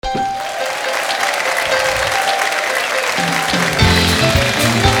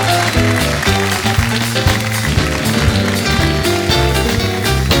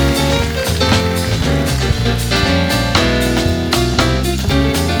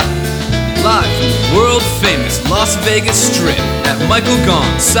world-famous Las Vegas Strip at Michael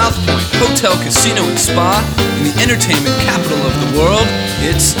Gaughan's SouthPoint Hotel, Casino, and Spa in the entertainment capital of the world.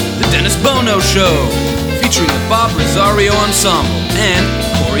 It's the Dennis Bono Show, featuring the Bob Rosario Ensemble and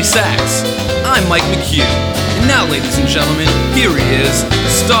Corrie Sachs. I'm Mike McHugh, and now, ladies and gentlemen, here he is, the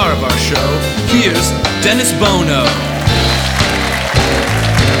star of our show. Here's Dennis Bono.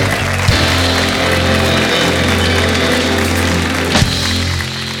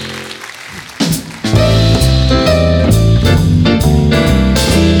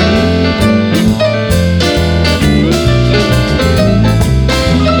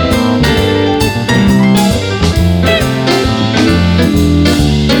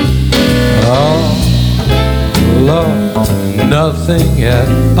 Nothing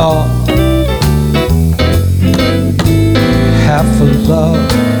at all. Half a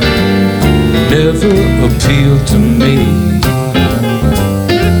love never appealed to me.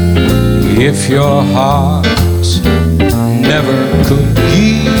 If your heart never could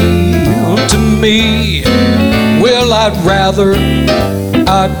yield to me, well, I'd rather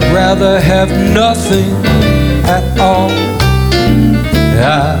have nothing at all.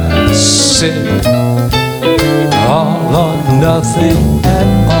 I said all or nothing at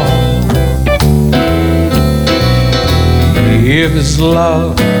all. If it's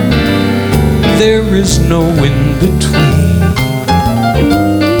love, there is no in between.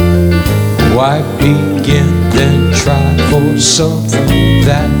 Why begin, then try for something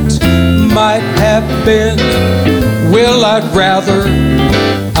that might have been? Well, I'd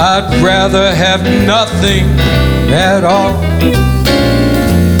rather have nothing at all.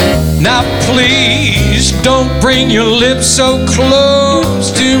 Now please don't bring your lips so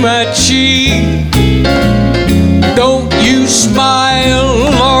close to my cheek. Don't you smile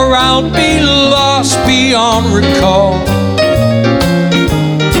or I'll be lost beyond recall.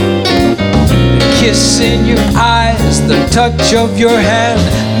 The kiss in your eyes, the touch of your hand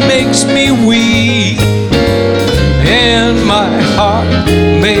makes me weak. And my heart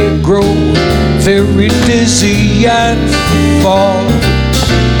may grow very dizzy and fall.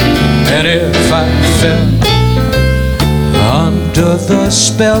 And if I fell under the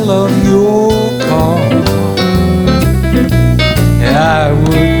spell of your call, I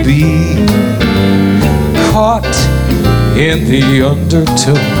would be caught in the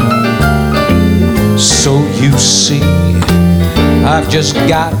undertow. So you see, I've just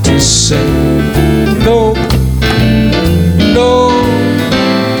got to say no, no,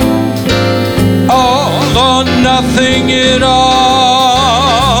 all or nothing at all.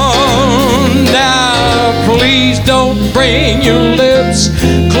 Please don't bring your lips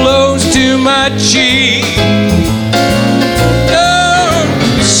close to my cheek. Don't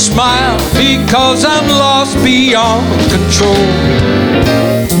smile because I'm lost beyond control.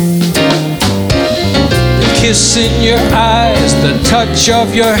 The kiss in your eyes, the touch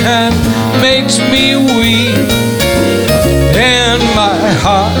of your hand makes me weak. And my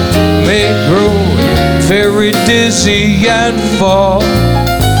heart may grow very dizzy and fall.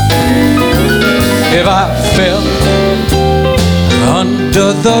 If I fell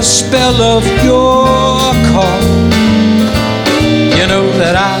under the spell of your call, you know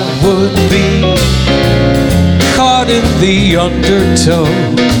that I would be caught in the undertow.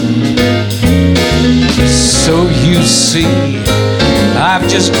 So you see, I've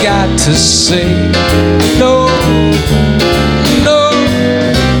just got to say no, no,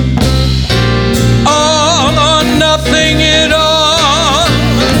 all or nothing at all.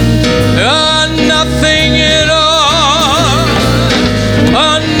 Nothing at all,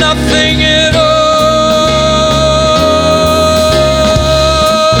 nothing at all.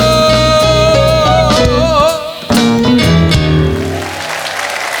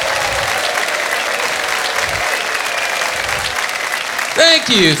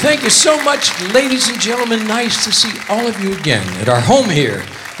 Thank you so much, ladies and gentlemen. Nice to see all of you again at our home here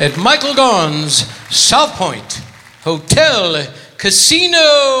at Michael Gaughan's SouthPoint Hotel,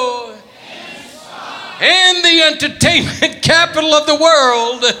 Casino, and the entertainment capital of the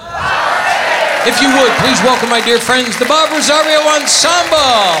world. If you would, please welcome my dear friends, the Bob Rosario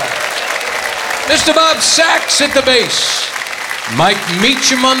Ensemble. Mr. Bob Sachs at the bass, Mike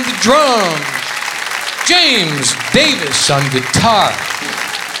Meacham on the drums, James Davis on guitar,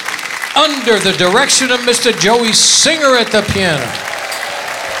 under the direction of Mr. Joey Singer at the piano.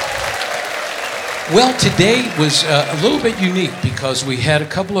 Well, today was a little bit unique because we had a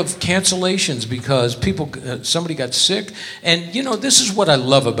couple of cancellations because somebody got sick. And, you know, this is what I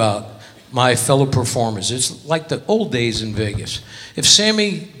love about my fellow performers. It's like the old days in Vegas. If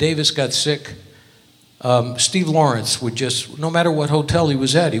Sammy Davis got sick, Steve Lawrence would just, no matter what hotel he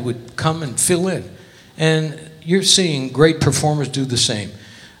was at, he would come and fill in. And you're seeing great performers do the same.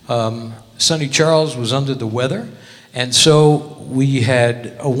 Sonny Charles was under the weather, and so we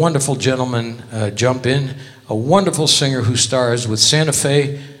had a wonderful gentleman jump in, a wonderful singer who stars with Santa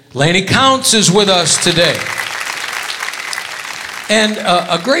Fe. Lannie Counts is with us today. And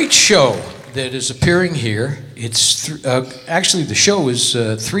a great show that is appearing here. It's actually the show is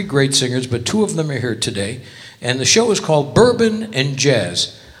 3 great singers, but 2 of them are here today. And the show is called Bourbon and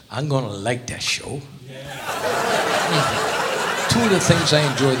Jazz. I'm going to like that show. Yeah. 2 of the things I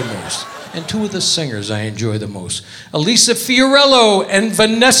enjoy the most, and 2 of the singers I enjoy the most. Elisa Fiorello and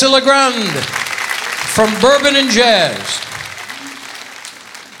Vanessa Legrand from Bourbon and Jazz.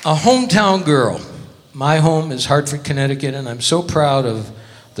 A hometown girl. My home is Hartford, Connecticut, and I'm so proud of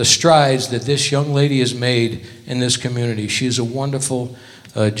the strides that this young lady has made in this community. She's a wonderful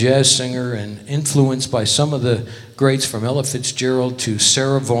jazz singer and influenced by some of the greats from Ella Fitzgerald to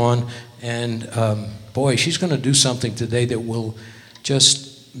Sarah Vaughan. And boy, she's going to do something today that will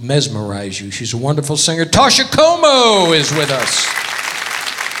just mesmerize you. She's a wonderful singer. Toscha Comeaux is with us.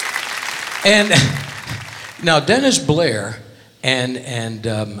 And now Dennis Blair and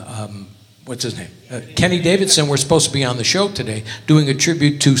what's his name? Kenny Davidson were supposed to be on the show today doing a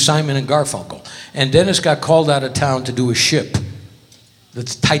tribute to Simon and Garfunkel. And Dennis got called out of town to do a ship, the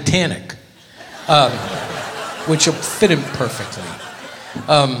Titanic, which will fit him perfectly.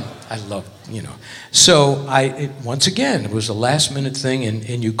 I love, So once again, it was a last minute thing,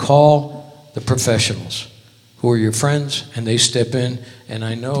 and you call the professionals who are your friends, and they step in. And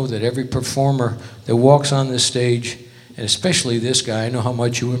I know that every performer that walks on this stage, and especially this guy, I know how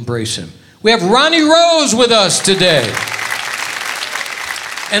much you embrace him. We have Ronnie Rose with us today.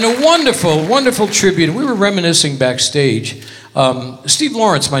 And a wonderful, wonderful tribute. We were reminiscing backstage. Steve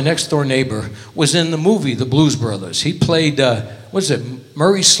Lawrence, my next door neighbor, was in the movie The Blues Brothers. He played,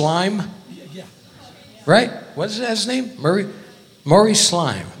 Murray Slime? Yeah. Right? What is that his name? Murray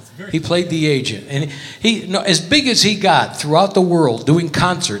Slime. He played the agent. And as big as he got throughout the world doing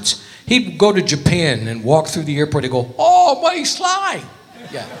concerts, he'd go to Japan and walk through the airport and go, "Oh, Murray Slime!"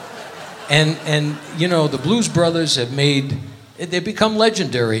 Yeah. And the Blues Brothers they've become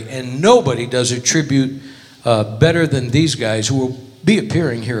legendary, and nobody does a tribute better than these guys, who will be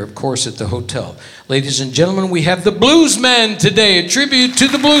appearing here, of course, at the hotel. Ladies and gentlemen, we have the Bluesmen today, a tribute to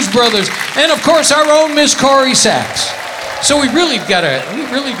the Blues Brothers, and of course, our own Miss Corrie Sachs. So we really do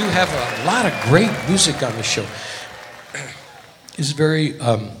have a lot of great music on the show. It's very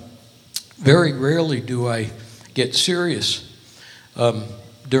rarely do I get serious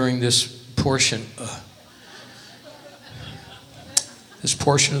during this portion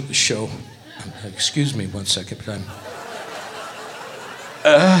of the show. Excuse me one second, but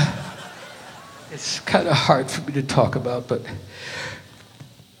it's kind of hard for me to talk about, but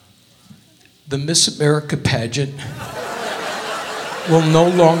the Miss America pageant will no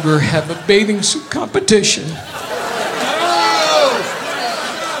longer have a bathing suit competition.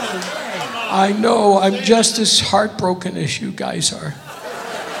 I know, I'm just as heartbroken as you guys are.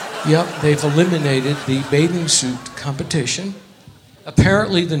 Yep, they've eliminated the bathing suit competition.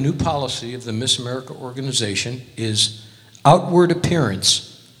 Apparently, the new policy of the Miss America organization is outward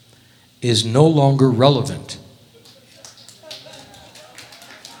appearance is no longer relevant.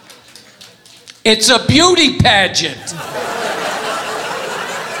 It's a beauty pageant.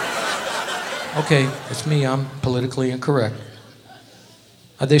 Okay, it's me, I'm politically incorrect.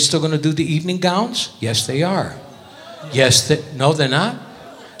 Are they still going to do the evening gowns? Yes, they are. No, they're not?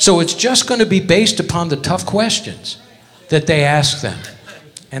 So it's just going to be based upon the tough questions that they ask them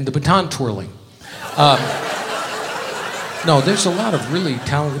and the baton twirling. No, there's a lot of really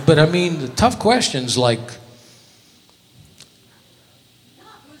talented, but I mean the tough questions like,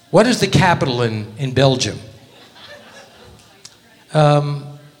 what is the capital in Belgium?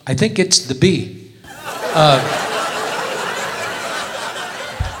 I think it's the B.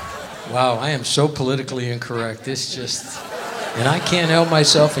 Wow, I am so politically incorrect. It's just, and I can't help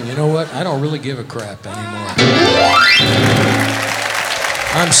myself, and you know what? I don't really give a crap anymore.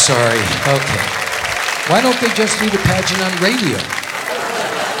 I'm sorry. Okay. Why don't they just do the pageant on radio?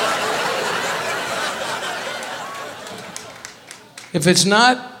 If it's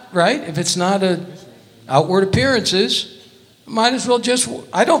not, right? If it's not outward appearances, might as well just,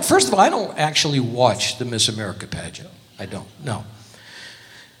 first of all, I don't actually watch the Miss America pageant. I don't, no.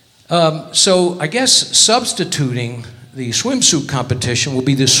 So I guess substituting the swimsuit competition will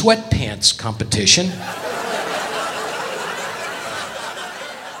be the sweatpants competition.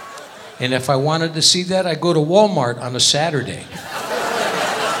 And if I wanted to see that, I'd go to Walmart on a Saturday.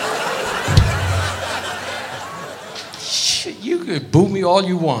 You could boo me all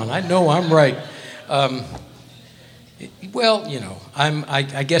you want. I know I'm right. Well, you know,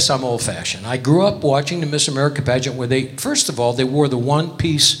 I guess I'm old-fashioned. I grew up watching the Miss America pageant where first of all, they wore the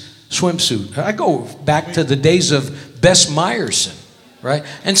one-piece swimsuit. I go back to the days of Bess Meyerson, right?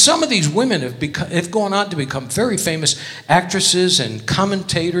 And some of these women have gone on to become very famous actresses and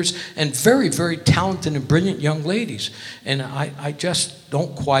commentators and very, very talented and brilliant young ladies. And I just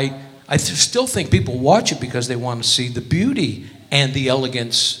don't quite, still think people watch it because they want to see the beauty and the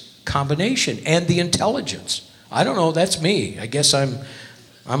elegance combination and the intelligence. I don't know, that's me. I guess I'm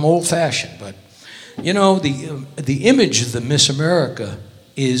old-fashioned, but you know, the image of the Miss America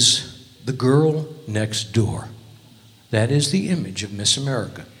is the girl next door. That is the image of Miss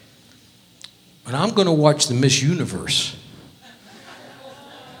America. And I'm going to watch the Miss Universe,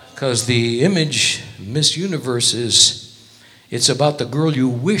 because the image Miss Universe it's about the girl you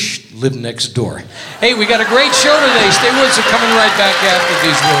wish lived next door. Hey, we got a great show today. Stay with us. We're coming right back after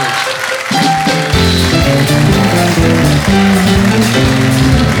these words.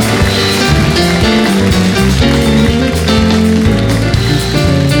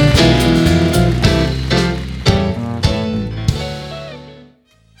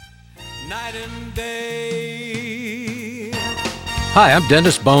 Night and day. Hi, I'm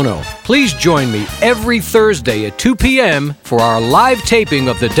Dennis Bono. Please join me every Thursday at 2 p.m. for our live taping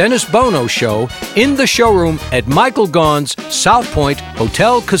of The Dennis Bono Show in the showroom at Michael Gaughan's SouthPoint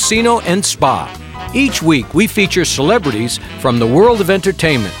Hotel, Casino, and Spa. Each week, we feature celebrities from the world of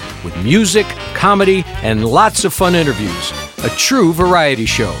entertainment with music, comedy, and lots of fun interviews. A true variety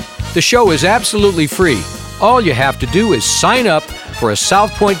show. The show is absolutely free. All you have to do is sign up for a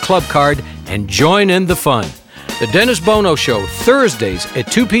SouthPoint Club card and join in the fun. The Dennis Bono Show, Thursdays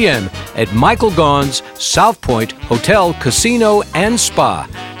at 2 p.m. at Michael Gaughan's SouthPoint Hotel, Casino, and Spa,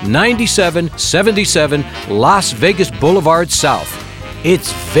 9777 Las Vegas Boulevard South.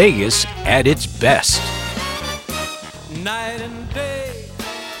 It's Vegas at its best. Night and day,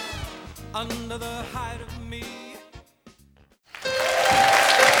 under the height of me.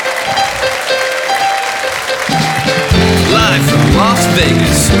 Live from Las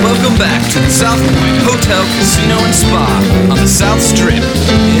Vegas, welcome back to the SouthPoint Hotel, Casino, and Spa on the South Strip.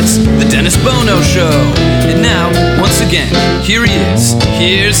 It's the Dennis Bono Show. And now, once again, here he is.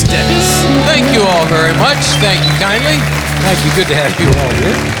 Here's Dennis. Thank you all very much. Thank you kindly. Thank you. Good to have you all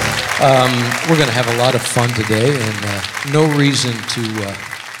here. We're going to have a lot of fun today, and no reason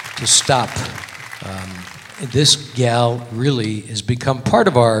to stop. This gal really has become part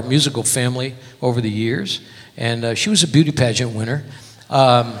of our musical family over the years, and she was a beauty pageant winner.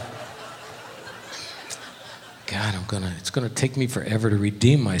 God, it's gonna take me forever to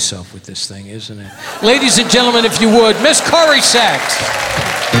redeem myself with this thing, isn't it? Ladies and gentlemen, if you would, Miss Corrie Sachs.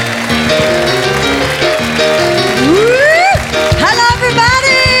 Hello,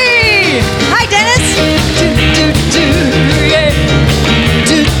 everybody! Hi, Dennis! Yeah.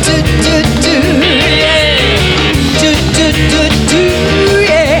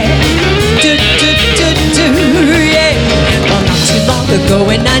 Yeah. Well, not too long ago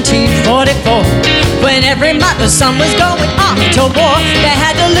in 1944, when every mother's son was going off to war, they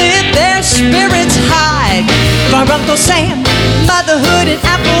had to lift their spirits high for Uncle Sam, motherhood, and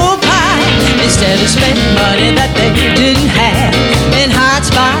apple pie. Instead of spending money that they didn't have in hot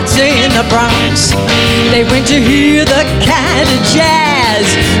spots in the Bronx, they went to hear the kind of jazz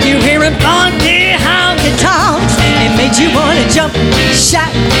you hear in funky honky tonks. It made you wanna jump, shout,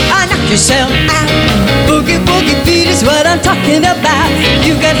 or knock yourself out. Boogie boogie beat is what I'm talking about.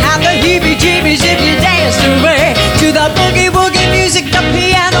 You can have the heebie-jeebies if you danced away to the boogie woogie music the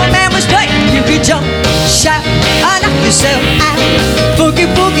piano man was playing. You could jump, shout, or knock yourself out. Boogie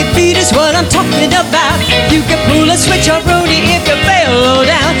boogie beat is what I'm talking about. You can pull a switch or Ronnie if you fell low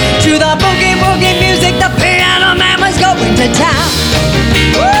down to the boogie woogie music the piano man was going to town.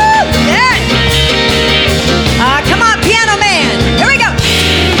 Woo! Yeah! Come on, piano man. Here we go.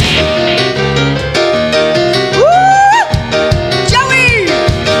 Woo! Joey!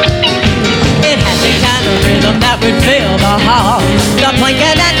 It had the kind of rhythm that would fill the hall. The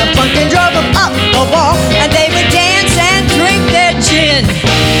planking and the funkin' drove them up the wall, and they would dance and drink their gin.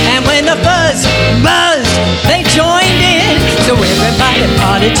 And when the buzz buzzed, they joined in. So everybody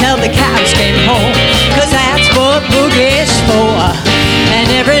partied till the cows came home, 'cause that's what boogie's for. And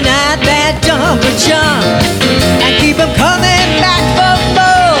every night that dump would jump and keep them coming back for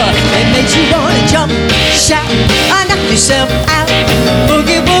more. It makes you wanna jump, shout, or knock yourself out.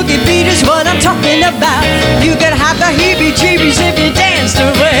 Boogie woogie beat is what I'm talking about. You could have the heebie-jeebies if you danced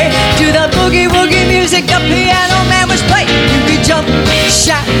away to the boogie woogie music the piano man was playing. You could jump,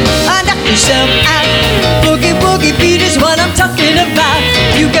 shout, or knock yourself out. Boogie woogie beat is what I'm talking about.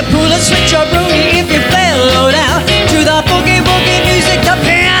 You could pull a switch or Ronnie if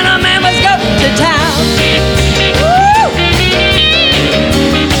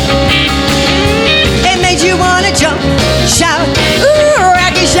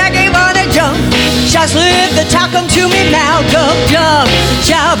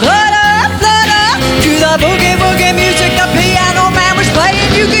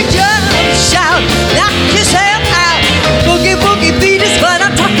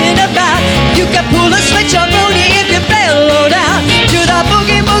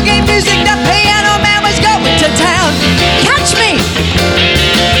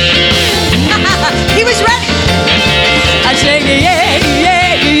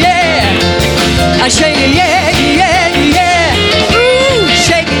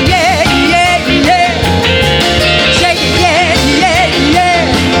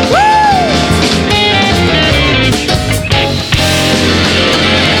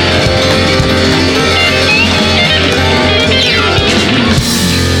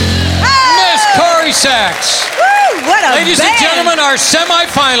our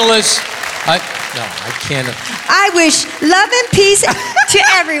semifinalists. I can't. I wish love and peace to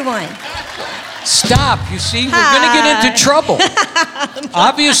everyone. Stop. You see, we're going to get into trouble.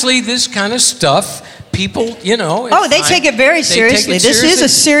 Obviously, this kind of stuff, people, Oh, they take it very seriously. This is a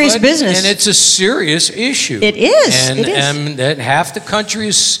serious business. And it's a serious issue. It is. And that half the country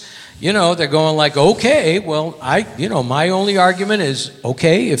is, they're going like, okay, well, my only argument is,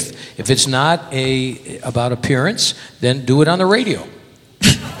 okay, if it's not about appearance, then do it on the radio.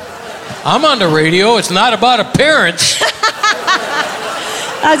 I'm on the radio. It's not about appearance.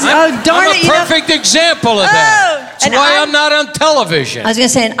 I'm a perfect example of that. That's why I'm not on television. I was going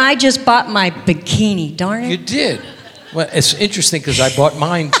to say, and I just bought my bikini, darn it. You did. Well, it's interesting because I bought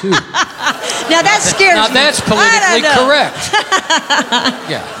mine too. Now that scares me. Now that's politically correct.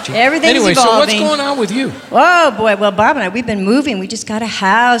 Yeah. Everything's evolving. So what's going on with you? Oh boy, well Bob and I, we've been moving. We just got a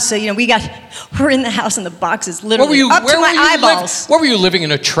house. So we're in the house and the box is literally up to my eyeballs. What were you living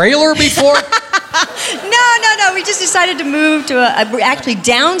in a trailer before? No. We just decided to move to we're actually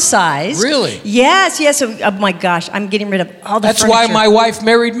downsized. Really? Yes. So, oh my gosh, I'm getting rid of all the That's furniture. why my wife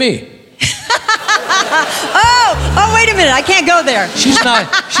married me. Oh, wait a minute. I can't go there. She's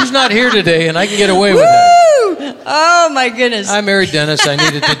not here today, and I can get away with that. Oh, my goodness. I married Dennis. I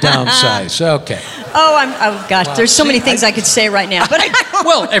needed to downsize. Okay. Oh gosh. Wow. There's so many things I could say right now. But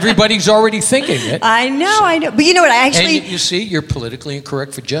well, everybody's already thinking it. I know. But you know what? And you see, you're politically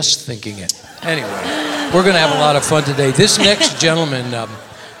incorrect for just thinking it. Anyway, we're going to have a lot of fun today. This next gentleman,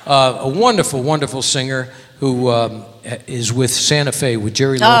 a wonderful, wonderful singer who is with Santa Fe, with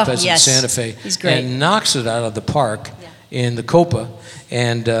Jerry Lopez in Santa Fe. He's great. And knocks it out of the park in the Copa,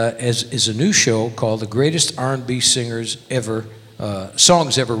 and is a new show called The Greatest R&B Singers Ever,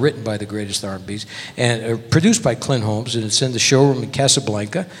 songs ever written by the greatest R&Bs, and produced by Clint Holmes, and it's in the showroom in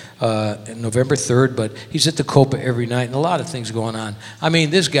Casablanca, November 3rd, but he's at the Copa every night, and a lot of things going on. I mean,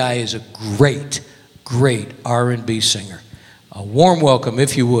 this guy is a great, great R&B singer. A warm welcome,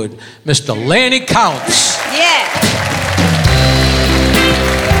 if you would, Mr. Lannie Counts. Yeah.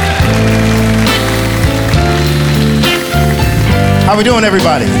 How we doing,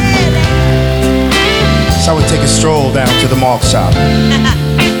 everybody? So we take a stroll down to the malt shop.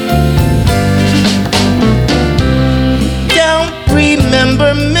 Don't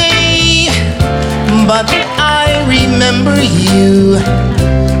remember me, but I remember you.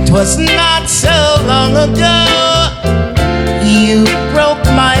 'Twas not so long ago you broke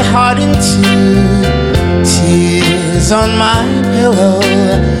my heart in two. Tears on my pillow,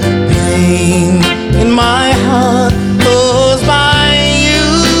 pain in my heart goes by you.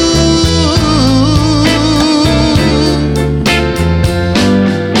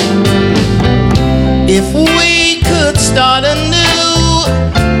 If we could start anew,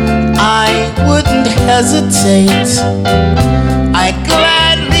 I wouldn't hesitate. I'd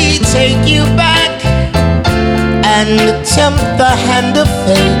gladly take you back and tempt the hand of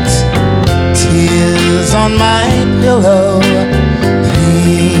fate. Tears on my pillow,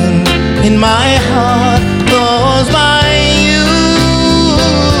 pain in my heart goes by you.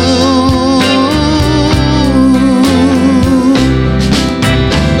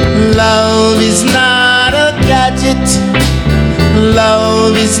 Love is not a gadget,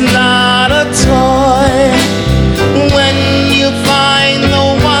 love is not a toy. When you find the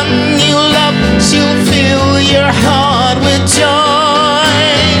one you love, she'll fill your heart with joy.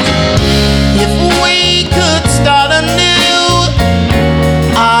 If we could start anew,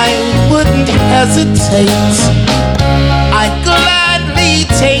 I wouldn't hesitate. I'd gladly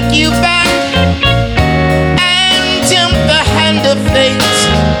take you back and tempt the hand of fate.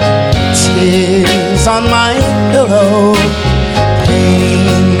 Tears on my pillow, pain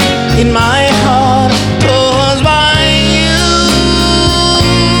in my heart goes by you.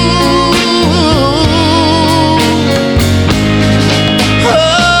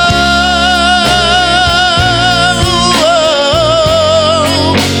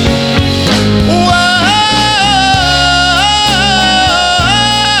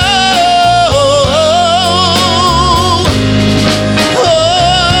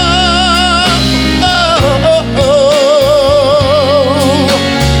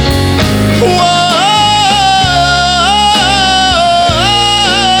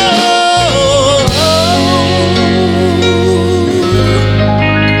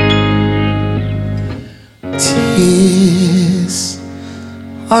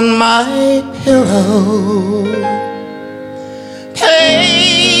 On my pillow,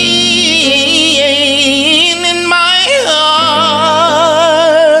 pain in my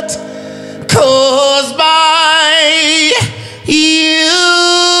heart caused by you.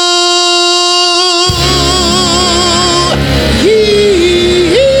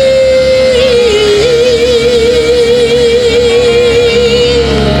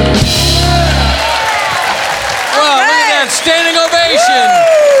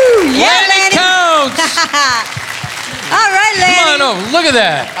 Look at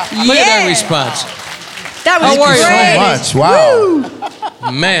that. Look at that response. That was How are you great. so much.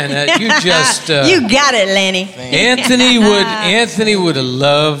 Wow. Man, you just... You got it, Lannie. Anthony would have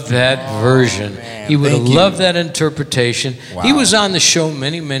loved that version. He would have loved that interpretation. Wow. He was on the show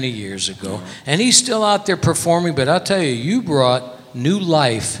many, many years ago, and he's still out there performing, but I'll tell you, you brought new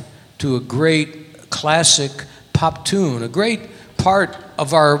life to a great classic pop tune, a great part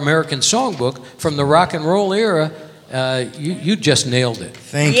of our American songbook from the rock and roll era. You just nailed it.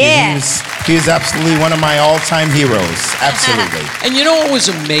 Thank you. He was absolutely one of my all-time heroes. Absolutely. And you know what was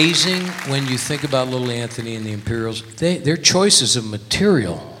amazing when you think about Little Anthony and the Imperials? Their choices of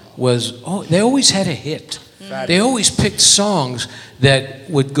material was, they always had a hit. They always picked songs that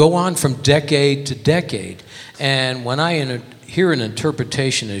would go on from decade to decade. And when I hear an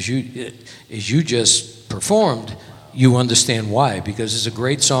interpretation as you just performed, you understand why, because it's a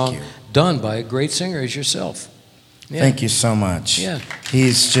great song done by a great singer as yourself. Yeah. Thank you so much. Yeah.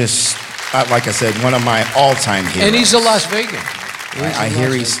 He's just, like I said, one of my all-time heroes. And he's a Las Vegan. I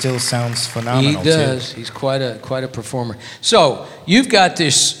hear he still sounds phenomenal. He does. Too. He's quite a performer. So you've got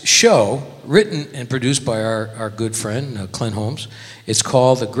this show written and produced by our good friend Clint Holmes. It's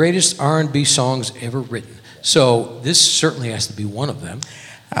called The Greatest R&B Songs Ever Written. So this certainly has to be one of them.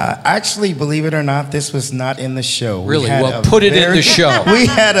 Actually, believe it or not, this was not in the show. Really? Well, put it in the show. We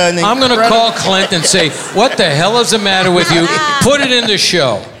had an I'm going to call Clint and say, what the hell is the matter with you? Put it in the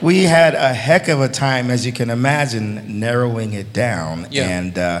show. We had a heck of a time, as you can imagine, narrowing it down. Yeah.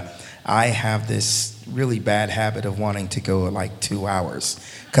 And I have this really bad habit of wanting to go like 2 hours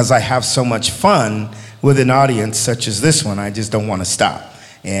because I have so much fun with an audience such as this one. I just don't want to stop.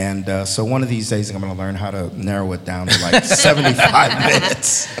 And so one of these days I'm going to learn how to narrow it down to like 75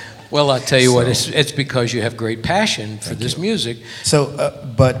 minutes. Well, I'll tell you what, it's because you have great passion for this music. So,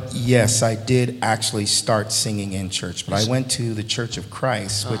 but yes, I did actually start singing in church, but I went to the Church of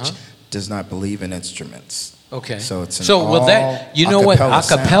Christ, which does not believe in instruments. Okay. So it's an you know what?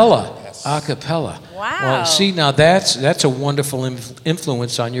 Acapella. Yes. Acapella. Wow. Well, see, now that's a wonderful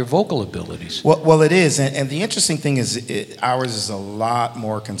influence on your vocal abilities. Well, it is, and the interesting thing is, ours is a lot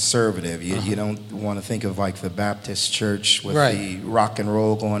more conservative. You don't want to think of like the Baptist church with the rock and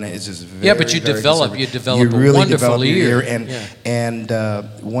roll going. It's just very, but you develop a really wonderful ear. And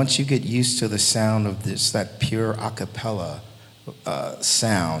once you get used to the sound of that pure acapella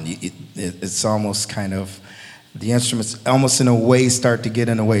sound, it's almost kind of. The instruments almost in a way start to get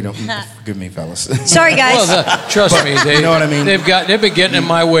in the way. Don't forgive me, fellas. Sorry, guys. Well, trust me, you know what I mean. They've been getting in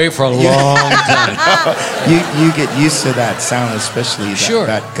my way for a long time. You get used to that sound, especially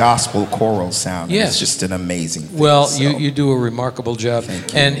that gospel choral sound. Yes. It's just an amazing thing. Well, you do a remarkable job.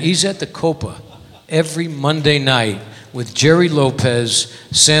 Thank you. And he's at the Copa every Monday night with Jerry Lopez,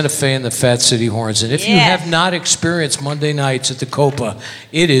 Santa Fe, and the Fat City Horns. And if you have not experienced Monday nights at the Copa,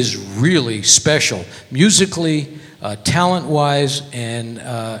 it is really special, musically, talent-wise, and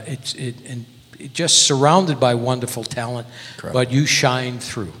it's just surrounded by wonderful talent. Correct. But you shine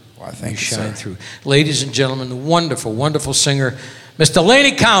through. Well, thank you, shine through. Ladies and gentlemen, the wonderful, wonderful singer, Mr.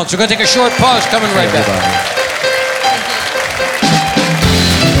 Lannie Counts. We're going to take a short pause. Coming right back.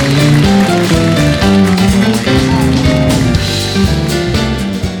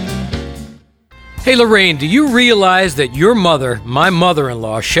 Hey Lorraine, do you realize that your mother, my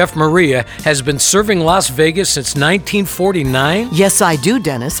mother-in-law, Chef Maria, has been serving Las Vegas since 1949? Yes, I do,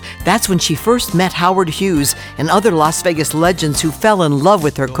 Dennis. That's when she first met Howard Hughes and other Las Vegas legends who fell in love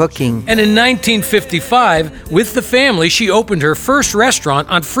with her cooking. And in 1955, with the family, she opened her first restaurant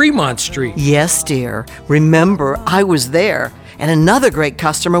on Fremont Street. Yes, dear. Remember, I was there. And another great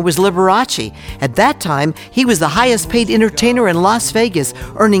customer was Liberace. At that time, he was the highest paid entertainer in Las Vegas,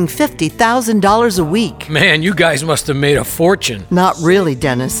 earning $50,000 a week. Man, you guys must have made a fortune. Not really,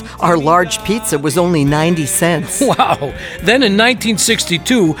 Dennis. Our large pizza was only 90 cents. Wow. Then in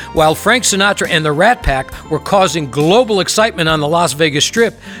 1962, while Frank Sinatra and the Rat Pack were causing global excitement on the Las Vegas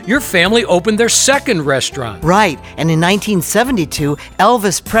Strip, your family opened their second restaurant. Right. And in 1972,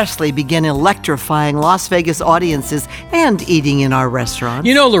 Elvis Presley began electrifying Las Vegas audiences and eating in our restaurant.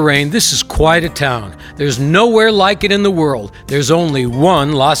 You know, Lorraine, this is quite a town. There's nowhere like it in the world. There's only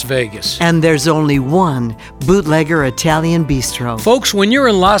one Las Vegas. And there's only one Bootlegger Italian Bistro. Folks, when you're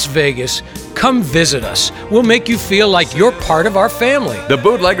in Las Vegas, come visit us. We'll make you feel like you're part of our family. The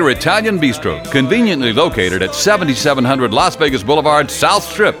Bootlegger Italian Bistro, conveniently located at 7700 Las Vegas Boulevard, South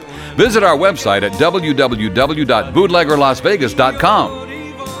Strip. Visit our website at www.bootleggerlasvegas.com.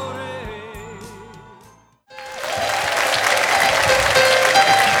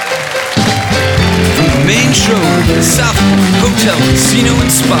 Main show showroom at the SouthPoint Hotel, Casino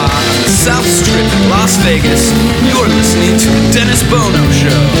and Spa on the South Strip in Las Vegas. You're listening to The Dennis Bono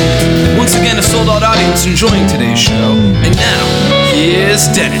Show. Once again, a sold-out audience enjoying today's show. And now,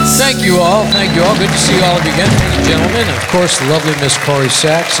 here's Dennis. Thank you all. Thank you all. Good to see all of you again, ladies and gentlemen. And of course, the lovely Miss Corrie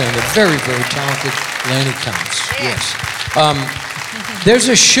Sachs and the very, very talented Lannie Counts. Yes. There's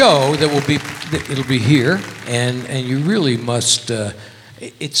a show that it'll be here, and you really must.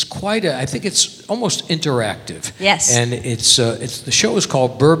 It's quite I think it's almost interactive. Yes. And the show is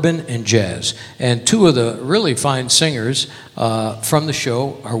called Bourbon and Jazz, and two of the really fine singers from the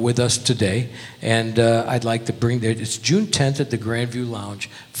show are with us today, and I'd like to bring it's June 10th at the Grandview Lounge.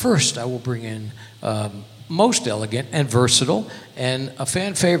 First, I will bring in most elegant and versatile, and a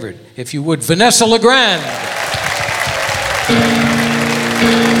fan favorite, if you would, Vanessa LeGrand.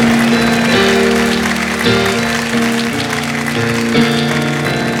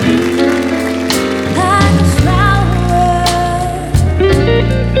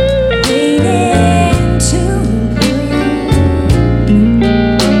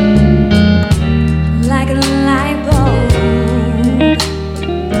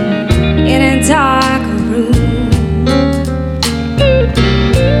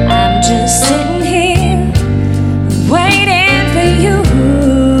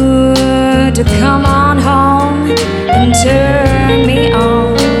 Come on home and turn me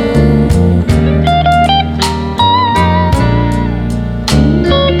on.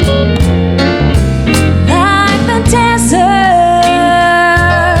 Like the desert,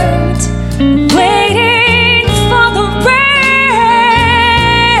 waiting for the rain.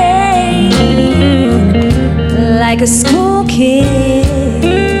 Like a school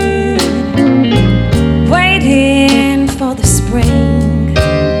kid, waiting for the spring.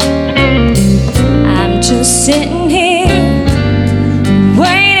 Just sitting here,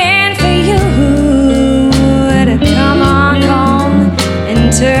 waiting for you to come on home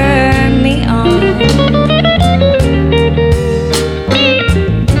and turn me on.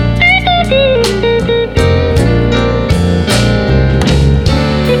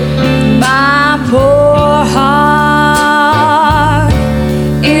 My poor heart,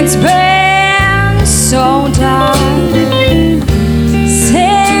 it's been so dark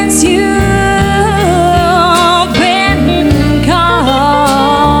since you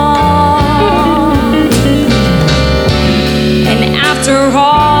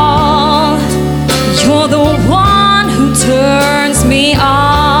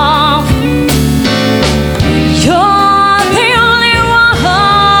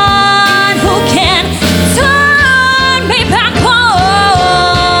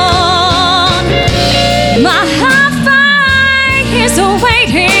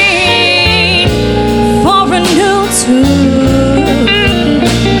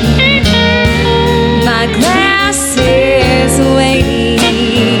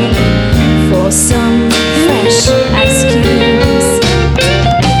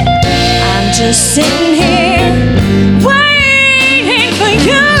sitting here, waiting for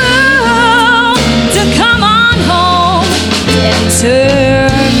you to come on home and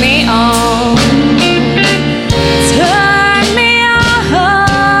turn me on. Turn me on.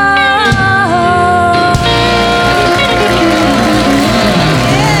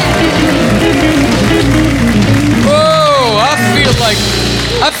 Whoa,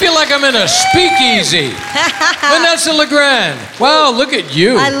 I feel like I'm in a speakeasy. Vanessa LeGrand. Wow, look at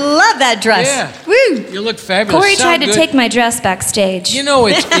you. I love that dress. Yeah. Woo. You look fabulous. Corey tried to good. take my dress backstage. You know,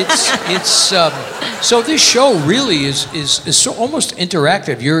 so this show really is so almost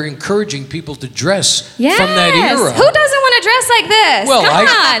interactive. You're encouraging people to dress from that era. Who doesn't want to dress like this? Well, Come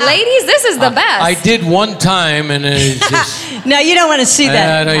on, ladies, this is the best. I did one time, and it just... No, you don't want to see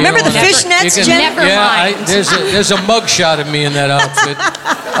that. No, Remember the don't wanna- fishnets, you can- Jen? Never mind. There's a mug shot of me in that outfit.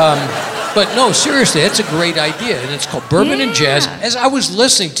 But no, seriously, that's a great idea, and it's called Bourbon and Jazz. As I was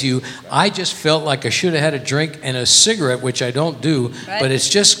listening to you, I just felt like I should have had a drink and a cigarette, which I don't do, but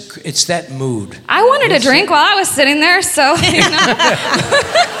it's that mood. I wanted a drink while I was sitting there, so, you know.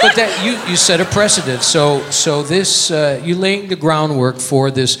 But that you set a precedent. So this you laying the groundwork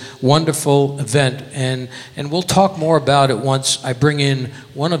for this wonderful event, and we'll talk more about it once I bring in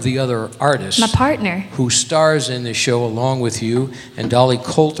one of the other artists, My partner. who stars in the show along with you, and Dolly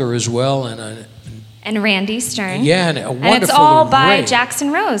Coulter as well, And Randy Stern. yeah, and a wonderful And it's all by array.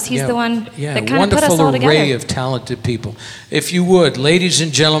 Jackson Rose. He's the one that kind of put us wonderful all together. array of talented people. If you would, ladies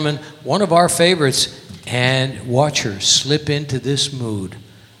and gentlemen, one of our favorites, and watch her slip into this mood.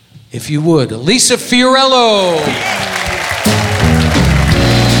 If you would, Lisa Fiorello.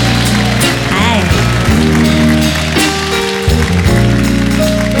 Hi.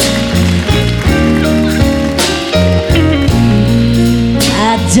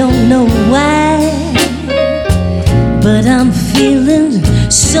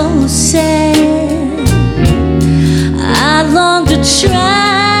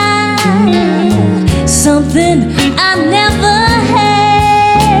 something I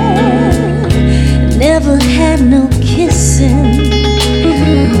never had no kissing.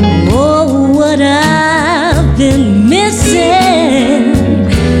 Oh, what I've been missing.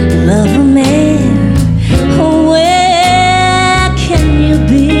 Lover man, oh, where can you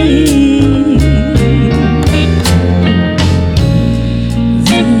be?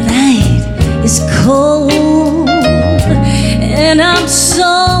 The night is cold and I'm so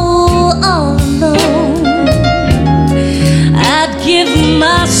all alone. I'd give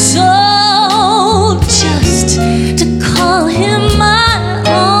my soul just to call him my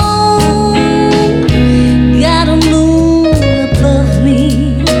own. Got a moon above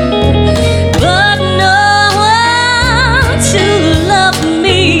me, but no one to love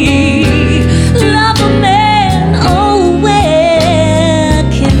me. Love a man, oh, where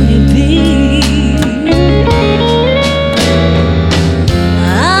can you be?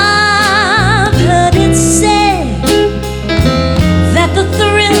 I've heard it said that the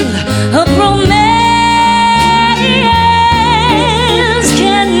thrill of romance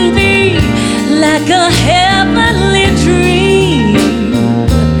can be like a heavenly dream.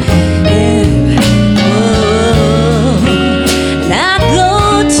 And, oh, and I go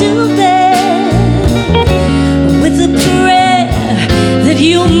to bed with a prayer that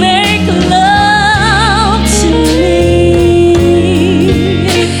you make love to me.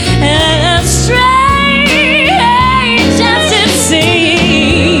 As strange as it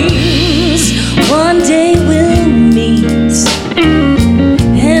seems, one day we'll meet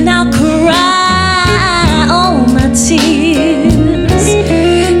and I'll cry all my tears.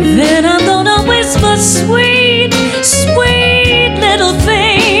 Then I'm gonna whisper sweet, sweet little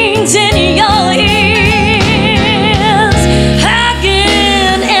things in your ears,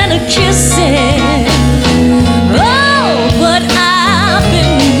 hugging and a kissing. Oh, what I've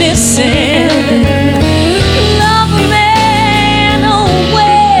been missing. Love man, oh,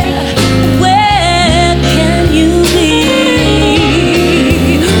 where can you be?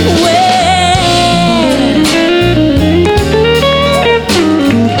 Where?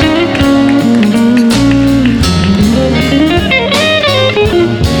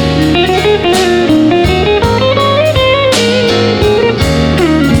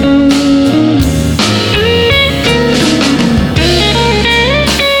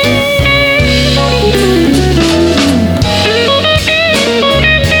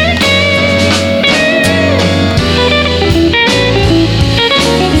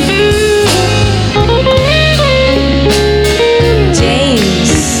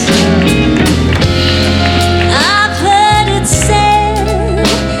 James, I've heard it said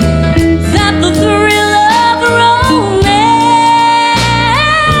that the thrill of romance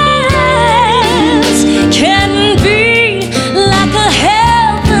can be like a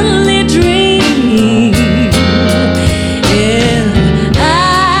heavenly dream. And I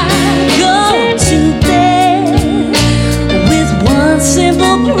go to bed with one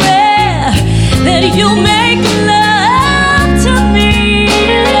simple prayer that you make love to me,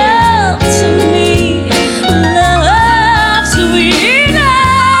 love to me, love sweet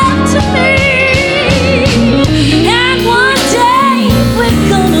love to me. And one day we're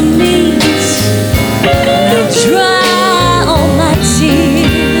gonna meet and dry all my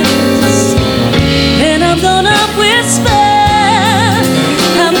tears. And I'm gonna whisper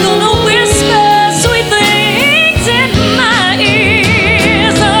sweet things in my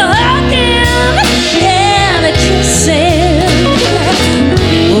ears, hugging and a kissing.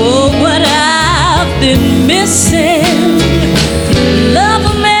 Oh, what I've been missing. Love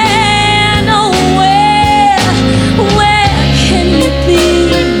a man, oh, where can you be?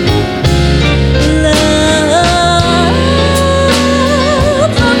 Love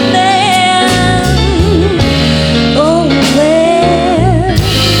a man, oh,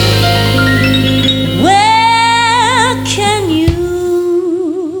 where can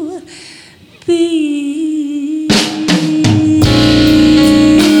you be?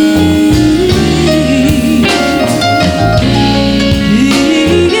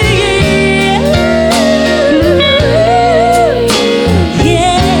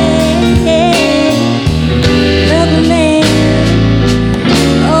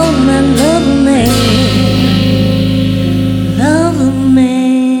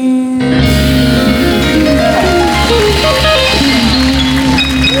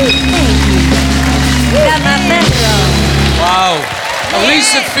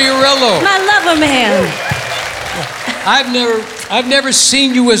 Fiorello. My lover man. I've never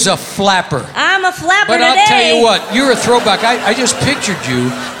seen you as a flapper. I'm a flapper But today. I'll tell you what, you're a throwback. I just pictured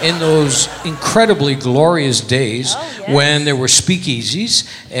you in those incredibly glorious days when there were speakeasies,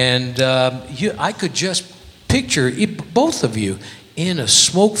 and I could just picture both of you in a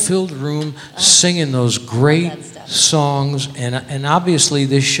smoke-filled room singing those great songs, and obviously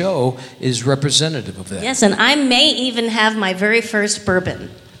this show is representative of that. Yes, and I may even have my very first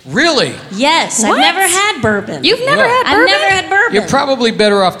bourbon. Really? Yes, What? I've never had bourbon. You've never had bourbon? I've never had bourbon. You're probably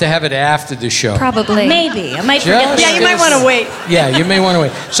better off to have it after the show. Probably. Maybe. I might forget. Just Yeah, you might want to wait. Yeah, you may want to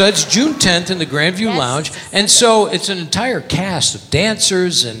wait. So it's June 10th in the Grandview Lounge, and so it's an entire cast of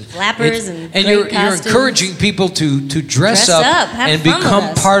dancers and Flappers and you're great costumes. encouraging people to dress up have and fun with become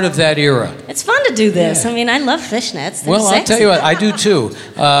us. part of that era. It's fun to do this. Yeah. I mean, I love fishnets. They're Well, I'll sexy. tell you what, I do too.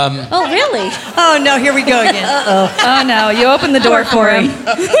 Oh, really? Oh, no, here we go again. Oh no, you opened the door for him.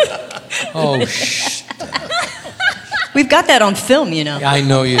 Oh, shh. We've got that on film, you know. I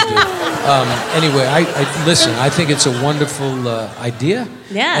know you do. Anyway, I listen. I think it's a wonderful idea.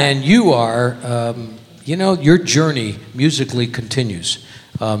 Yeah. And you are, your journey musically continues.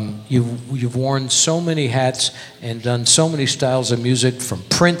 You've worn so many hats and done so many styles of music, from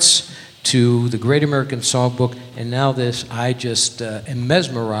Prince to the Great American Songbook, and now this. I just am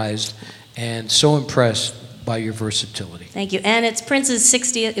mesmerized and so impressed by your versatility. Thank you. And it's Prince's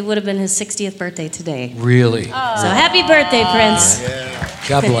 60th. It would have been his 60th birthday today. Really. So happy birthday, Prince.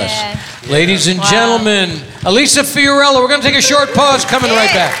 God bless. Ladies and gentlemen, Elisa Fiorella. We're going to take a short pause. Coming right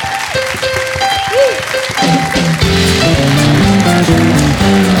back.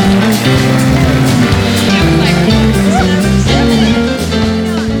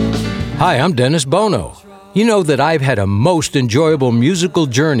 Hi, I'm Dennis Bono. You know that I've had a most enjoyable musical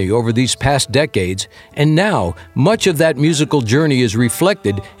journey over these past decades, and now much of that musical journey is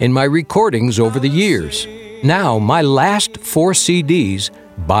reflected in my recordings over the years. Now, my last 4 CDs,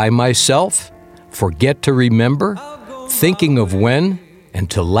 By Myself, Forget to Remember, Thinking of When, and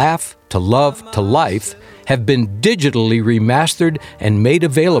To Laugh, To Love, To Life, have been digitally remastered and made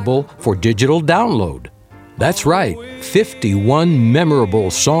available for digital download. That's right, 51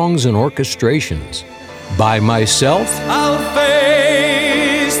 memorable songs and orchestrations. By Myself, I'll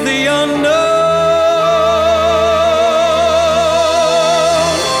face the unknown.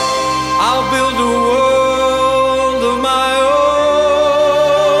 I'll build a world of my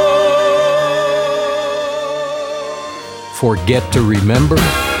own. Forget to Remember,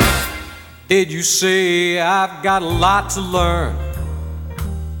 Did you say I've got a lot to learn?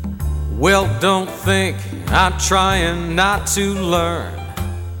 Well, don't think I'm trying not to learn,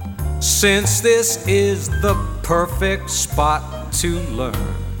 since this is the perfect spot to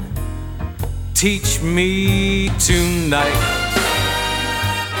learn. Teach me tonight.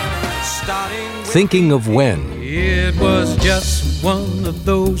 Starting with Thinking of When. It was just one of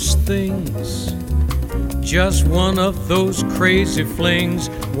those things, just one of those crazy flings,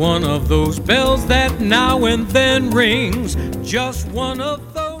 one of those bells that now and then rings, just one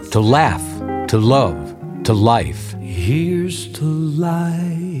of those. To laugh, to love, to life. Here's to life.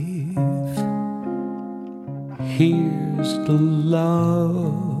 Here's to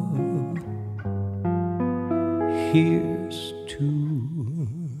love. Here's to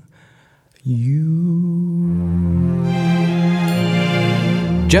you.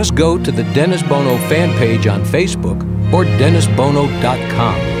 Just go to the Dennis Bono fan page on Facebook or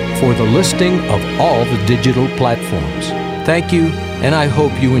DennisBono.com for the listing of all the digital platforms. Thank you, and I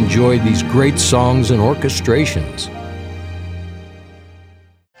hope you enjoy these great songs and orchestrations.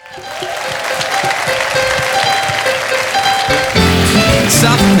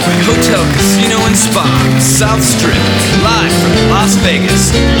 SouthPoint Hotel, Casino, and Spa, South Strip, live from Las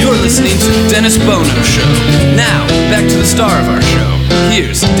Vegas. You're listening to The Dennis Bono Show. Now, back to the star of our show.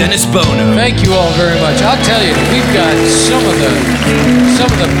 Here's Dennis Bono. Thank you all very much. I'll tell you, we've got some of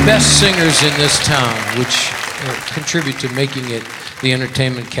the best singers in this town, which contribute to making it the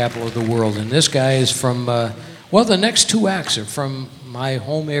entertainment capital of the world. And this guy is from, the next 2 acts are from my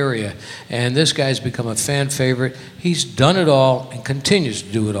home area. And this guy's become a fan favorite. He's done it all and continues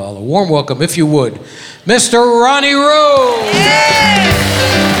to do it all. A warm welcome, if you would, Mr. Ronnie Rose.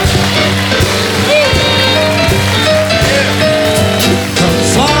 Come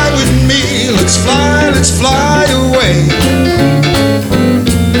fly with me, let's fly away.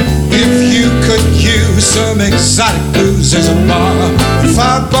 If you could use some exotic blues, there's a bar in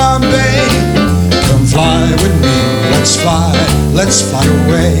far Bombay. Come fly with me, let's fly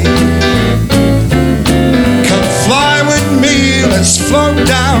away. Come fly with me, let's float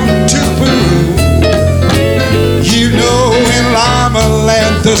down to Peru. You know in Llama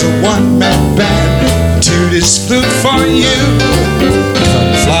Land there's a one-man band, toot his flute for you.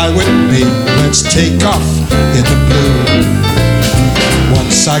 Come fly with me, let's take off in the blue.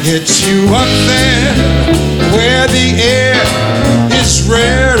 Once I get you up there, where the air is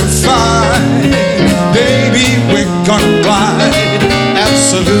rarefied, baby,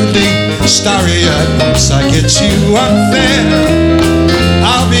 starry-eyed. Once I get you up there,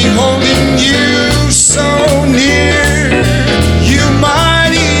 I'll be holding you so near. You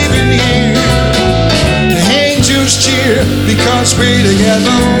might even hear the angels cheer because we're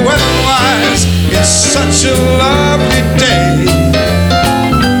together weather-wise. It's such a lovely day.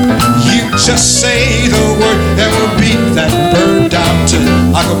 You just say the word and we'll beat that bird down to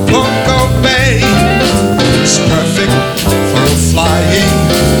Acapulco Bay. It's perfect for a flying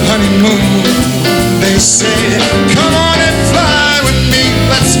honeymoon. They say, come on and fly with me.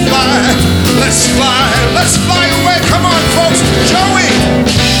 Let's fly, let's fly, let's fly away. Come on, folks. Joey!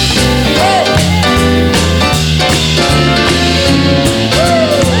 Oh!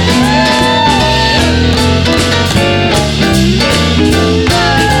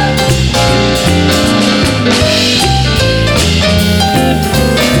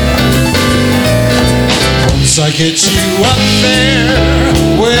 Once I get you up there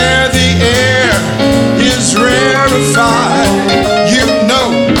where the air is rarefied, you know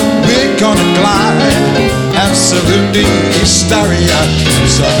we're gonna glide absolutely starry-eyed.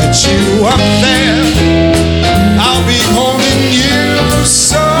 Once I get you up there, I'll be holding you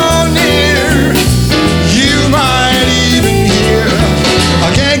so near. You might even hear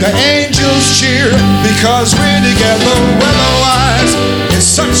a gang of angels cheer because we're together weather-wise. It's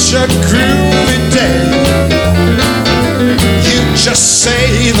such a groovy day. You just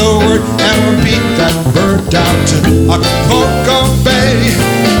say the word and we'll beat that bird down to Acapulco Bay.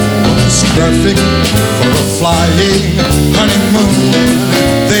 It's perfect for a flying honeymoon.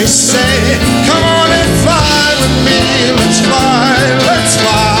 They say, come on and fly with me. Let's fly, let's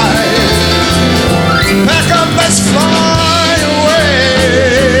fly. Pack up, let's fly away.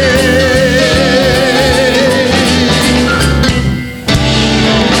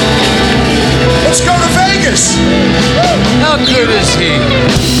 Let's go to Vegas. How good is he?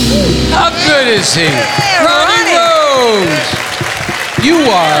 How good is he? Ronnie Rose! You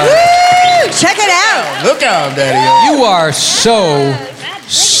are... Woo! Check it out. Look out, Daddy. You are so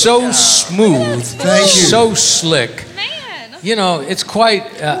smooth. Thank you. So slick. You know, it's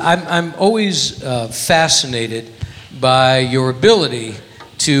quite... I'm always fascinated by your ability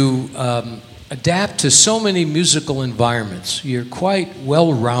to adapt to so many musical environments. You're quite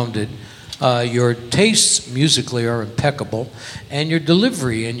well-rounded. Your tastes musically are impeccable, and your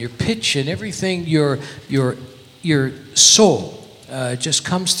delivery and your pitch and everything, your soul just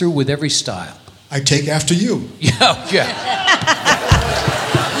comes through with every style. I take after you. Yeah.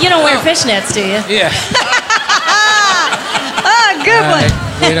 You don't wear fishnets, do you? Yeah. Oh, good one.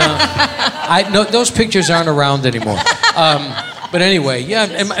 You know, those pictures aren't around anymore. But anyway, yeah,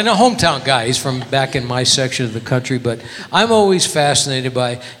 and a hometown guy. He's from back in my section of the country, but I'm always fascinated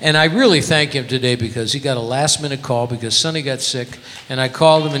by, and I really thank him today because he got a last-minute call because Sonny got sick, and I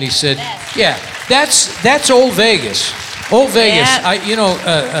called him and he said, yeah, that's old Vegas. Old Vegas.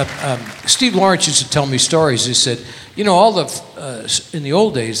 Yeah. Steve Lawrence used to tell me stories. He said, you know, all in the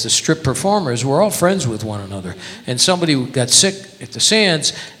old days, the strip performers were all friends with one another. And somebody got sick at the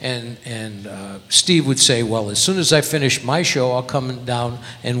Sands, and Steve would say, well, as soon as I finish my show, I'll come down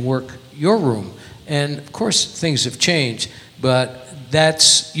and work your room. And of course, things have changed, but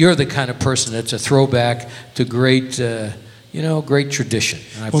you're the kind of person that's a throwback to great tradition.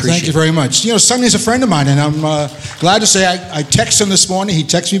 And I Well, thank you very much. You know, Sonny's a friend of mine, and I'm glad to say I texted him this morning. He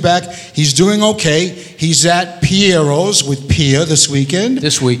texted me back. He's doing okay. He's at Piero's with Pia this weekend.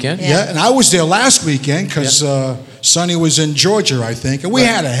 Yeah, and I was there last weekend because Sonny was in Georgia, I think, and we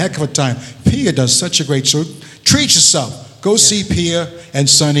had a heck of a time. Pia does such a great show. Treat yourself. Go see Pia and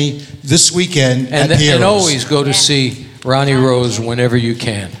Sonny this weekend at Piero's. And always go to see Ronnie Rose whenever you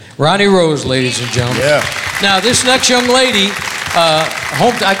can. Ronnie Rose, ladies and gentlemen. Yeah. Now, this next young lady,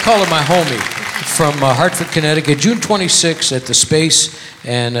 I call her my homie, from Hartford, Connecticut, June 26th at the Space,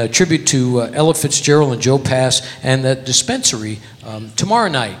 and a tribute to Ella Fitzgerald and Joe Pass, and the Dispensary tomorrow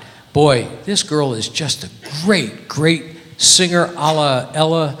night. Boy, this girl is just a great, great singer, a la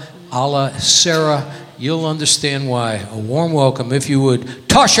Ella, a la Sarah. You'll understand why. A warm welcome, if you would,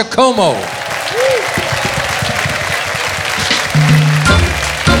 Toscha Comeaux.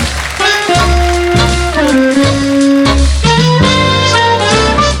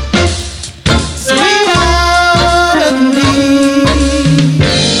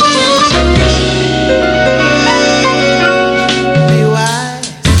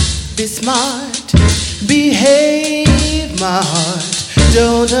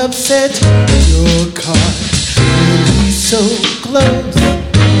 Don't upset your cart. We'll be so close.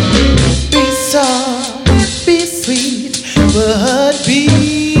 Be soft, be sweet, but be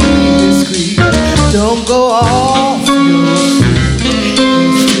discreet. Don't go off your feet.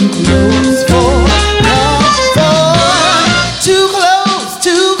 It's too close.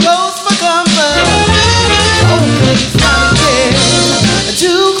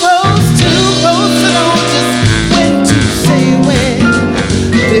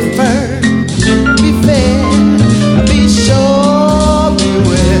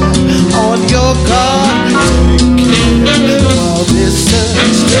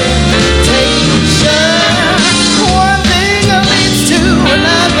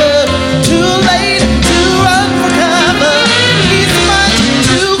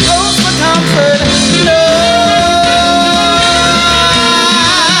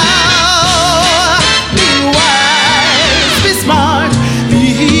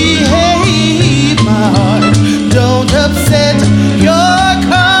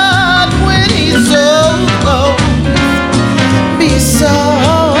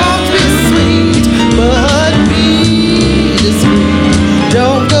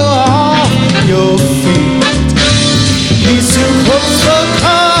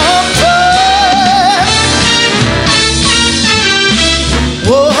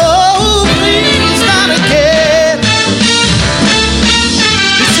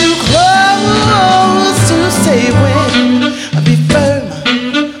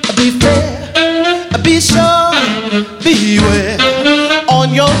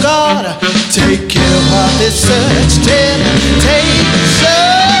 there's such temptation.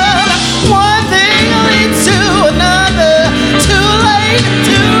 One thing leads to another. Too late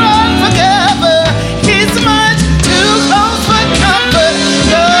to run for cover. It's much too close for comfort.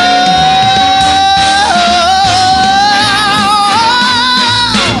 No.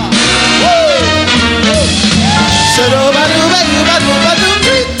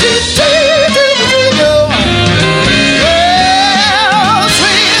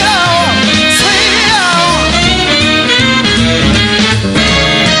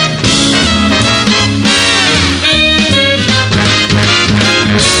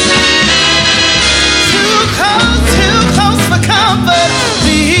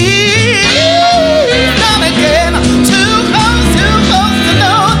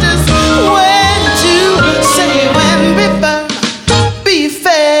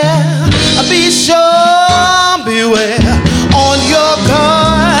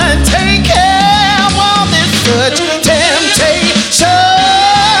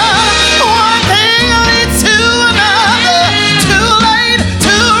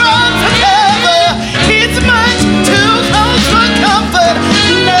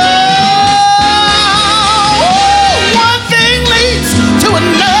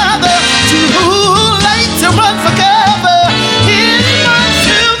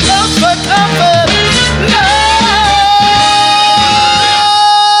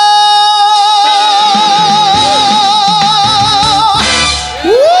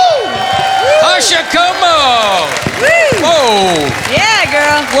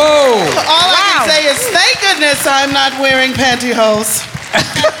 I'm not wearing pantyhose.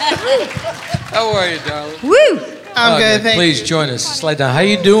 How are you, darling? Woo! I'm good, thank Please join us. Slide down. How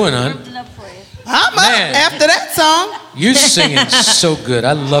you doing, hon? I'm up after that song. You're singing so good.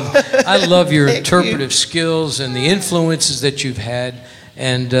 I love your interpretive skills and the influences that you've had,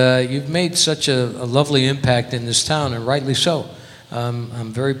 and you've made such a lovely impact in this town, and rightly so.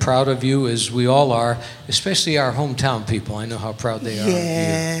 I'm very proud of you, as we all are, especially our hometown people. I know how proud they are of you.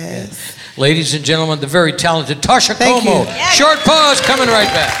 Yes. Ladies and gentlemen, the very talented Toscha Thank Comeaux. you. Short pause, coming right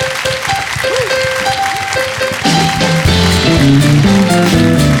back.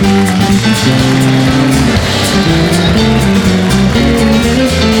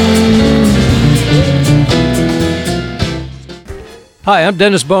 Hi, I'm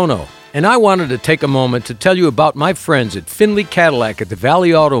Dennis Bono, and I wanted to take a moment to tell you about my friends at Findlay Cadillac at the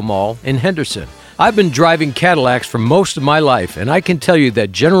Valley Auto Mall in Henderson. I've been driving Cadillacs for most of my life, and I can tell you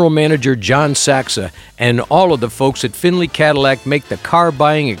that General Manager John Sachs and all of the folks at Findlay Cadillac make the car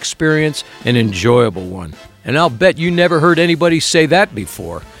buying experience an enjoyable one. And I'll bet you never heard anybody say that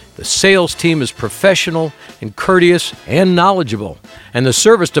before. The sales team is professional and courteous and knowledgeable, and the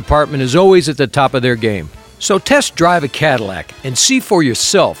service department is always at the top of their game. So test drive a Cadillac and see for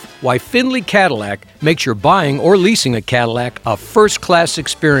yourself why Findlay Cadillac makes your buying or leasing a Cadillac a first-class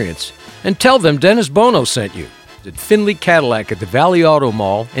experience. And tell them Dennis Bono sent you at Findlay Cadillac at the Valley Auto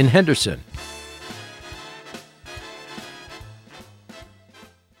Mall in Henderson.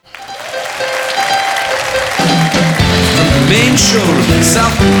 Main showroom at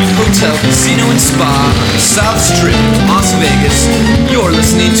SouthPoint Hotel, Casino and Spa on the South Strip, Las Vegas. You're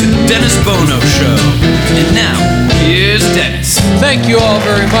listening to The Dennis Bono Show. And now, here's Dennis. Thank you all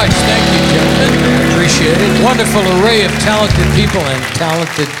very much. Thank you, gentlemen. Appreciate it. Wonderful array of talented people and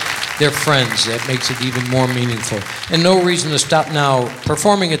talented their friends. That makes it even more meaningful. And no reason to stop now.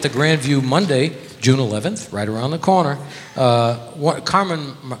 Performing at the Grandview Monday, June 11th, right around the corner.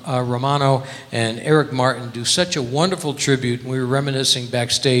 Carmen Romano and Eric Martin do such a wonderful tribute. We were reminiscing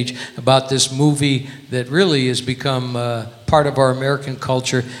backstage about this movie that really has become part of our American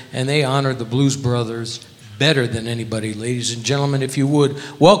culture, and they honor the Blues Brothers better than anybody. Ladies and gentlemen, if you would,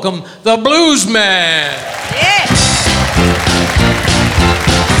 welcome the Bluesman! Yeah.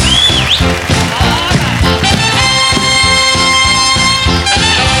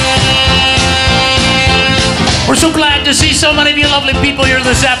 We're so glad to see so many of you lovely people here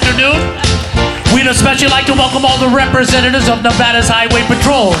this afternoon. We'd especially like to welcome all the representatives of Nevada's Highway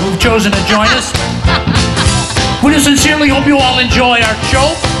Patrol who've chosen to join us. We just sincerely hope you all enjoy our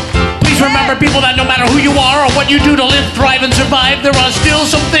show. Please remember, people, that no matter who you are or what you do to live, thrive, and survive, there are still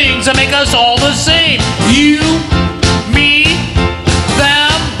some things that make us all the same. You, me,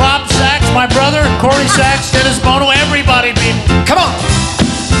 them, Bob Sachs, my brother, Corrie Sachs, Dennis Bono, everybody, people. Come on.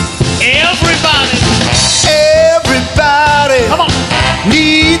 Everybody. Everybody Come on.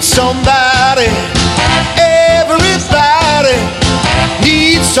 needs somebody. Everybody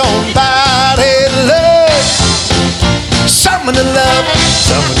needs somebody to love. Someone to love.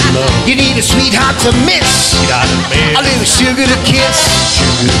 Someone to love. You need a sweetheart to miss. A little sugar to kiss.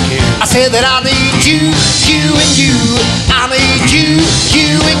 I said that I need you, you and you. I need you,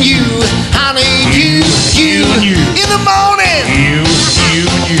 you and you. I need you, you in the morning. You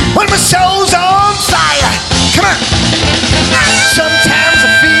and you. When my soul's on fire. Come on. Sometimes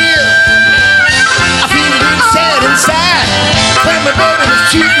I feel a little sad inside. When my baby was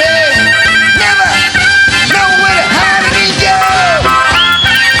cheat me. Never know where to hide it in you.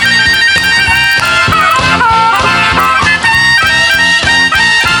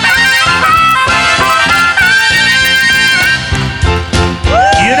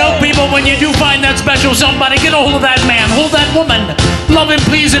 You know, people, when you do find that special somebody, get a hold of that man, hold that woman. Love him,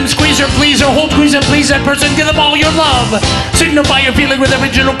 please him, squeeze her, please her, hold, squeeze and please that person. Give them all your love. Signify your feeling with every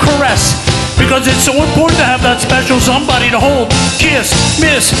gentle caress. Because it's so important to have that special somebody to hold, kiss,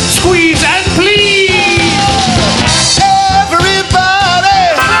 miss, squeeze, and please.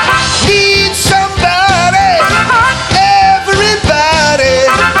 Everybody needs somebody. Everybody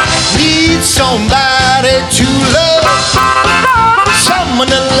needs somebody to love.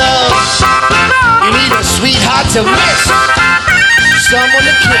 Someone to love. You need a sweetheart to miss. Someone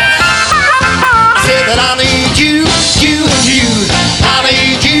to kiss. Say that I need you, you and you. I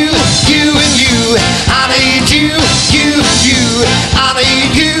need you, you and you. I need you, you, you. I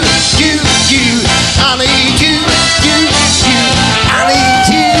need you, you, you. I need you, you, you. I need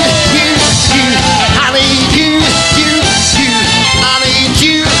you, you, you. I need you, you, you. I need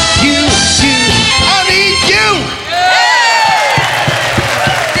you, you, you. I need you.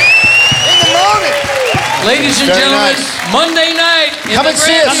 In the morning. Ladies and Very gentlemen, nice. Monday night in Come the and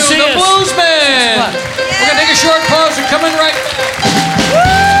see Grand us. Zoo, the Bluesman. We're going to take a short pause. We're coming right back.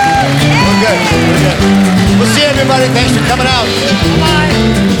 We're good. We're good. We'll see everybody. Thanks for coming out.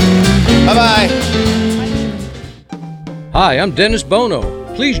 Bye-bye. Hi, I'm Dennis Bono.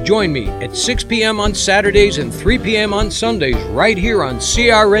 Please join me at 6 p.m. on Saturdays and 3 p.m. on Sundays right here on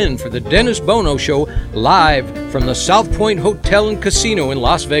CRN for the Dennis Bono Show live from the SouthPoint Hotel and Casino in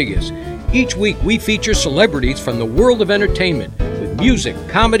Las Vegas. Each week we feature celebrities from the world of entertainment with music,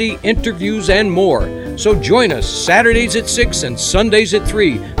 comedy, interviews, and more. So join us Saturdays at 6 and Sundays at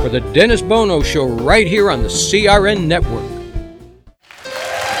 3 for the Dennis Bono Show right here on the CRN Network.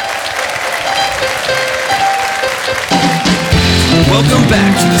 Welcome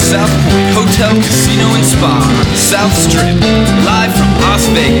back to the SouthPoint Hotel, Casino, and Spa on the South Strip. Live from Las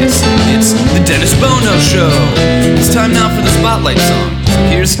Vegas, it's the Dennis Bono Show. It's time now for the Spotlight song.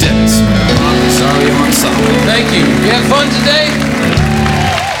 Here's Dennis, Bob Rosario Ensemble. Thank you. You have fun today?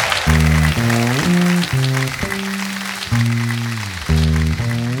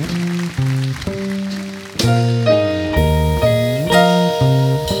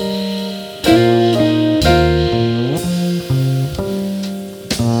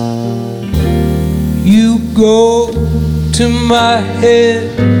 You go to my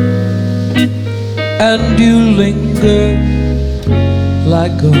head and you linger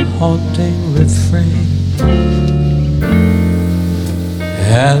like a haunting refrain,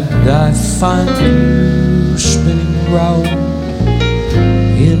 and I find you spinning round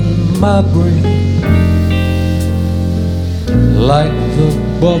in my brain like the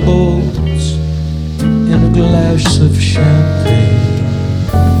bubbles in a glass of champagne.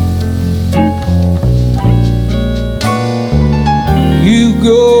 You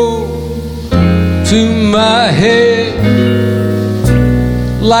go to my head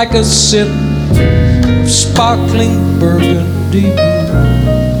like a sip of sparkling burgundy brew,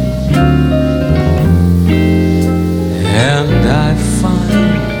 and I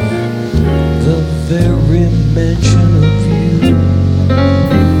find the very mention of you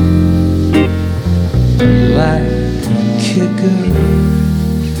like a kicker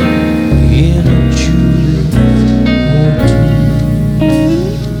in a julep or two.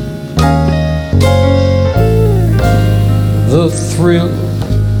 The thrill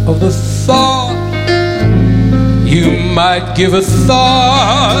of the thought you might give a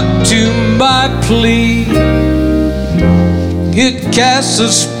thought to my plea, it casts a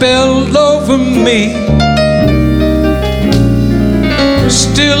spell over me.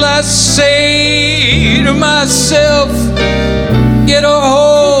 Still I say to myself, get a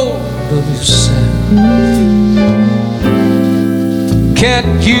hold of yourself.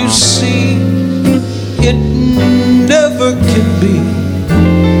 Can't you see it never can be?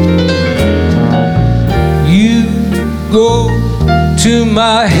 You go to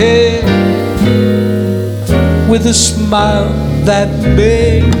my head with a smile that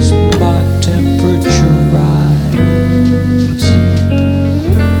makes my temperature rise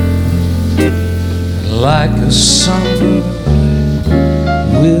like a summer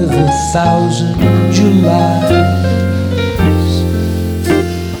with 1,000 Julys.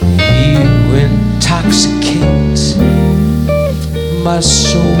 You intoxicate my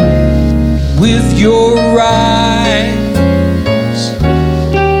soul with your eyes,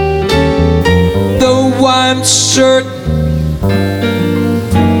 though I'm certain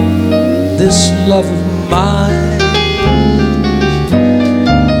this love of mine,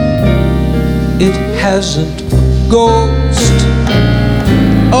 it hasn't a ghost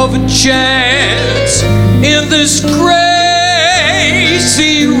of a chance in this crazy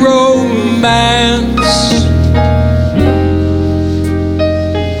romance.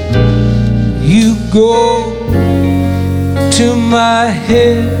 You go to my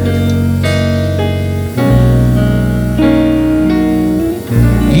head,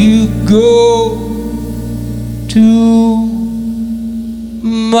 you go to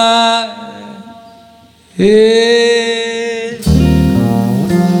my head.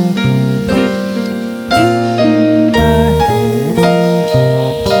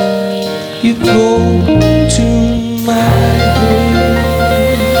 You go to my head.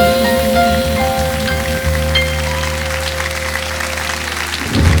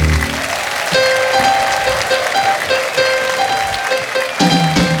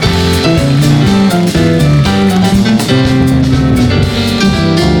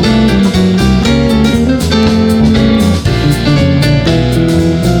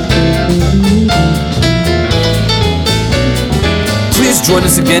 Join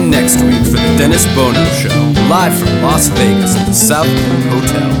us again next week for the Dennis Bono Show, live from Las Vegas at the SouthPoint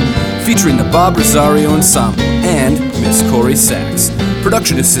Hotel, featuring the Bob Rosario Ensemble and Miss Corrie Sachs.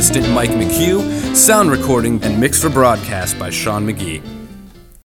 Production assistant Mike McHugh, sound recording and mix for broadcast by Sean McGee.